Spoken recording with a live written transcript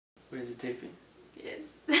Where's it taping?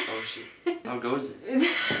 Yes. Oh shit. How goes it?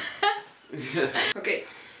 Okay,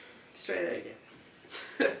 let's try that again.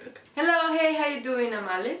 Hello, hey, how you doing? I'm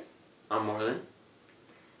Ali. I'm Marlon.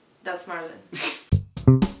 That's Marlon.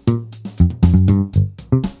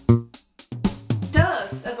 Tell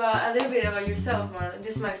us about a little bit about yourself, Marlon.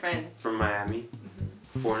 This is my friend. From Miami.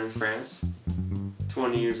 Born in France.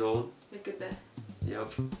 20 years old. Look at that.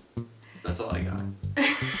 Yep. That's all I got.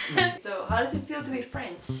 So, how does it feel to be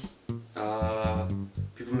French?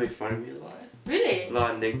 People make fun of me a lot. Really? A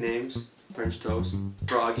lot of nicknames. French toast.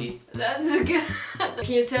 Froggy. That's good.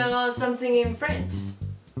 Can you tell us something in French?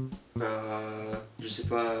 Je sais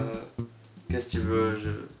pas. Qu'est-ce que tu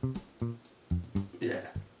veux? Yeah.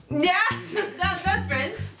 Yeah, that's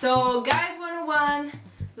French. So, guys 101.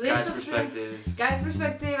 Guy's perspective. Guy's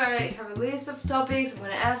perspective. I have a list of topics. I'm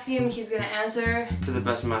gonna ask him. He's gonna answer. To the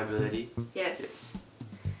best of my ability. Yes.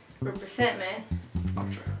 Represent, man. I'll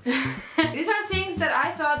try. These are things that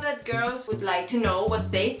I thought that girls would like to know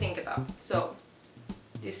what they think about. So,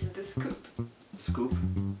 this is the scoop. Scoop?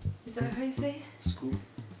 Is that how you say it? Scoop?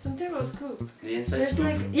 Something about scoop. The inside There's scoop?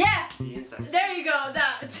 like, yeah! The inside scoop. There you go,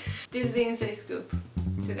 that! This is the inside scoop.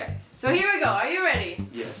 So guys, so here we go. Are you ready?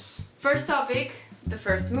 Yes. First topic, the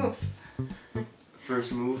first move.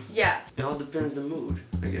 First move? Yeah. It all depends the mood,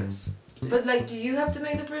 I guess. But like, do you have to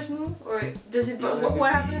make the first move? Or does it, No,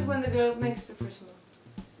 what happens when the girl makes the first move?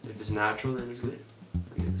 If it's natural, then it's good,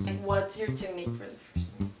 I guess. And what's your technique for the first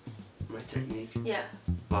move? My technique? Yeah.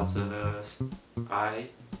 Lots of eye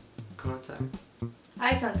contact.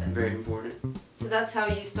 Eye contact. Very important. So that's how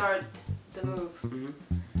you start the move.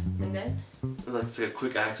 Mm-hmm. And then? It's like a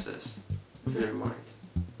quick access to their mind.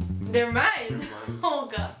 Their mind? Their mind. Oh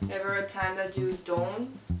god. Ever a time that you don't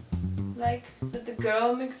like that the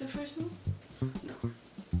girl makes the first move? No.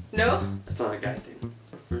 No? That's not a guy thing.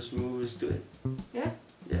 Our first move is good. Yeah?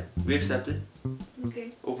 Yeah. We accept it.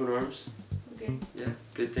 Okay. Open arms. Okay. Yeah.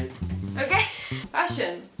 Good thing. Okay.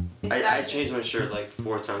 Fashion. I change my shirt like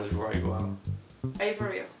 4 times before I go out. Are you for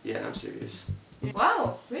real? Yeah, I'm serious.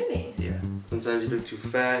 Wow, really? Yeah. Sometimes you look too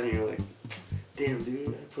fat and you're like, damn dude,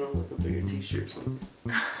 I put on like a bigger t-shirt or something.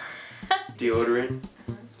 Deodorant.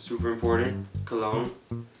 Super important. Cologne.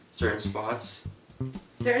 Certain spots.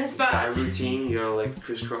 Certain spots. Guy routine, you gotta like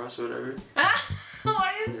crisscross or whatever.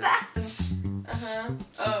 What is that?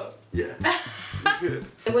 Oh. Yeah.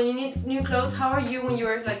 When you need new clothes, how are you when you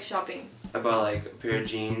are like shopping? I bought like a pair of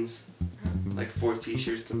jeans, like 4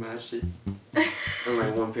 t-shirts to match it, and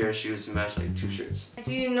like 1 pair of shoes to match like 2 shirts.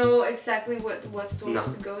 Do you know exactly what stores No.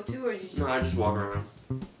 to go to, or you just... No, I just walk around.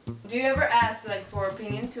 Do you ever ask like for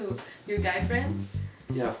opinion to your guy friends?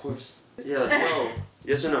 Yeah, of course. Yeah, like, no.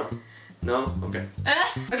 Yes or no? No? Okay.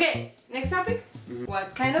 Okay, next topic. Mm-hmm.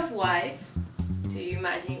 What kind of wife do you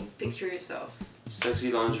imagine, picture yourself?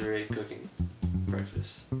 Sexy lingerie cooking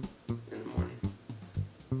breakfast in the morning.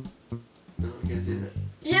 No, you can't say that.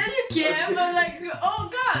 Yeah, you can, but like, oh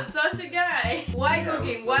god, such a guy. Why Yeah,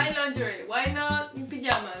 cooking? Why lingerie? Why not in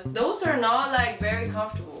pajamas? Those are not like very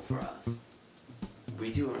comfortable for us.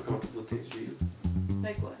 We do uncomfortable things for you.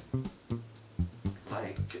 Like what?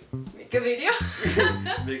 Like, Make a video?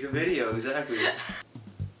 make a video, exactly.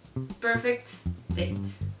 Perfect date.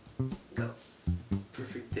 Go.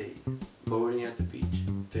 Perfect date. Boating at the beach.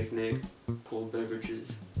 Picnic. Cold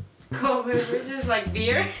beverages. Cold beverages like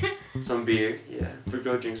beer? Some beer, yeah. If a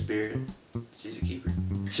girl drinks beer, she's a keeper.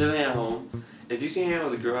 Chilling at home. If you can hang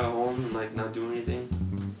out with a girl at home and like not do anything,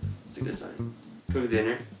 it's a good sign. Cook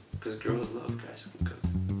dinner, because girls love guys who can cook.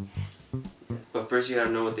 Yes. Yeah. But first you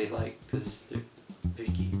gotta know what they like, because they're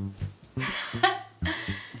picky.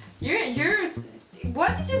 You're...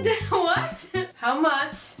 What did you do? What? How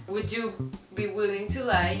much would you be willing to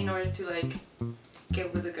lie in order to like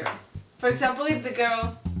get with a girl? For example, if the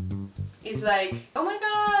girl is like, oh my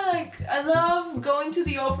god, like I love going to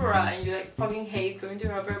the opera, and you like fucking hate going to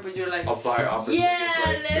the opera, but you're like, I'll buy opera yeah, tickets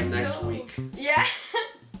like the let's next go. week. Yeah.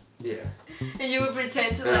 Yeah. And you would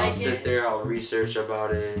pretend to And like I'll sit it. there, I'll research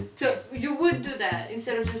about it. So you would do that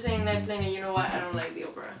instead of just saying like plainly, you know what, I don't like the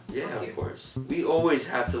opera. Yeah, Fuck you. of course. We always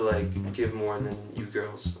have to like give more than you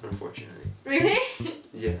girls, unfortunately. Really?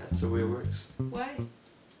 Yeah, that's the way it works. Why?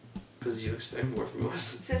 Because you expect more from us.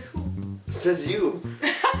 Says who? Says you.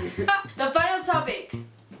 The final topic.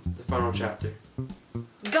 The final chapter.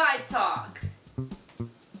 Guide talk.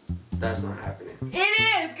 That's not happening. It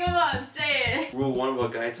is! Come on, say it! Rule 1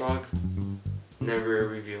 about guy talk, never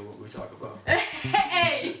reveal what we talk about.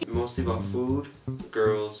 Hey! Mostly about food,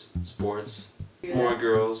 girls, sports, Yeah. more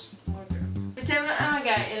girls. More girls. Pretend I'm a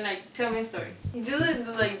guy and like tell me a story. You do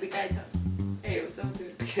the guy talk. Hey, what's up,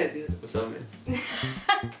 dude? I can't do that. What's up, man?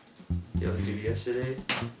 Yo, dude, yesterday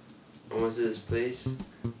I went to this place.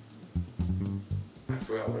 I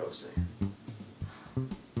forgot what I was saying.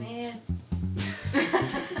 Man.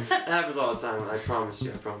 It happens all the time. I promise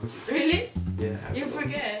you. I promise you. Really? Yeah. You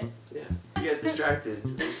forget? Yeah. You get distracted.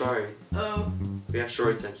 I'm sorry. Oh. We have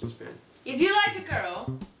short attention span. If you like a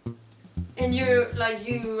girl, and you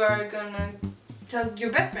are gonna tell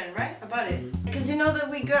your best friend, right, about it, because you know that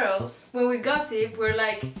we girls, when we gossip, we're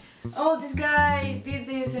like, oh, this guy did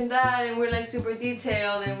this and that, and we're like super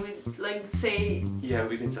detailed, and we like say. Yeah,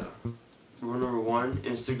 we can tell. Rule number 1: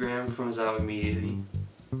 Instagram comes out immediately.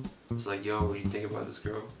 It's like, yo, what do you think about this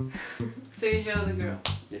girl? So you show the girl.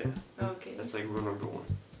 Yeah. Okay. That's like rule number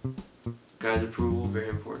 1. Guys' approval, very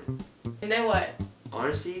important. And then what?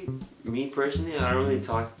 Honestly, me personally, I don't really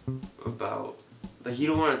talk about, like, you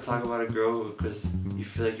don't want to talk about a girl because you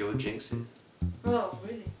feel like you'll jinx it. Oh,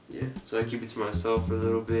 really? Yeah, so I keep it to myself for a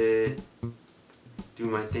little bit, do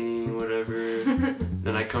my thing, whatever.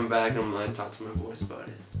 Then I come back and I talk to my boys about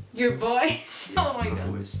it. Your boys? Yeah, Oh my god.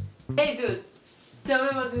 Boys. Hey dude, tell me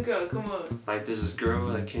about this girl, come on. Like, there's this girl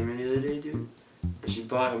that came in the other day, dude, and she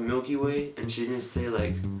bought a Milky Way, and she didn't say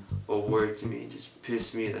like a word to me. It just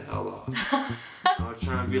pissed me the hell off. I was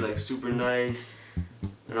trying to be like super nice,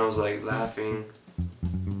 and I was like laughing.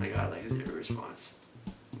 I got like 0 response,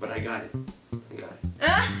 but I got it. I got it.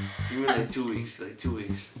 Even like 2 weeks, like 2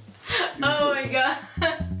 weeks. Oh my god.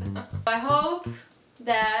 I hope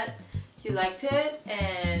that you liked it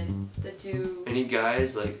and that you. Any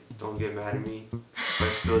guys, like, don't get mad at me if I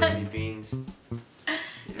spilled any beans.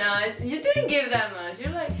 No, you didn't give that much.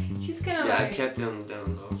 You're like, he's kind of Yeah, like. I kept him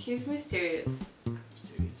down low. He's mysterious.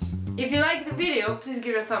 Mysterious. If you like the video, please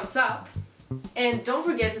give it a thumbs up. And don't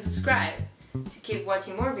forget to subscribe to keep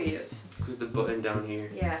watching more videos. Click the button down here.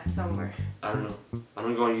 Yeah, somewhere. I don't know. I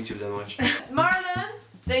don't go on YouTube that much. Marlon,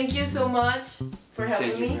 thank you so much for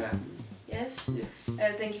helping Thank you me. for having me. Yes. Yes.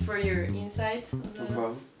 Thank you for your insight on No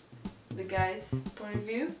problem. the guy's point of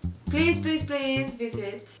view. Please, please, please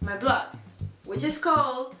visit my blog, which is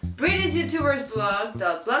called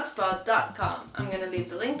BritishYouTubersBlog.blogspot.com. I'm gonna leave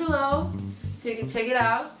the link below so you can check it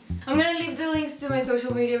out. I'm gonna leave the links to my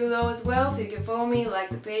social media below as well so you can follow me, like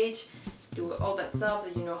the page, do all that stuff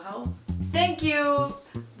that you know how. Thank you!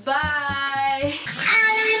 Bye!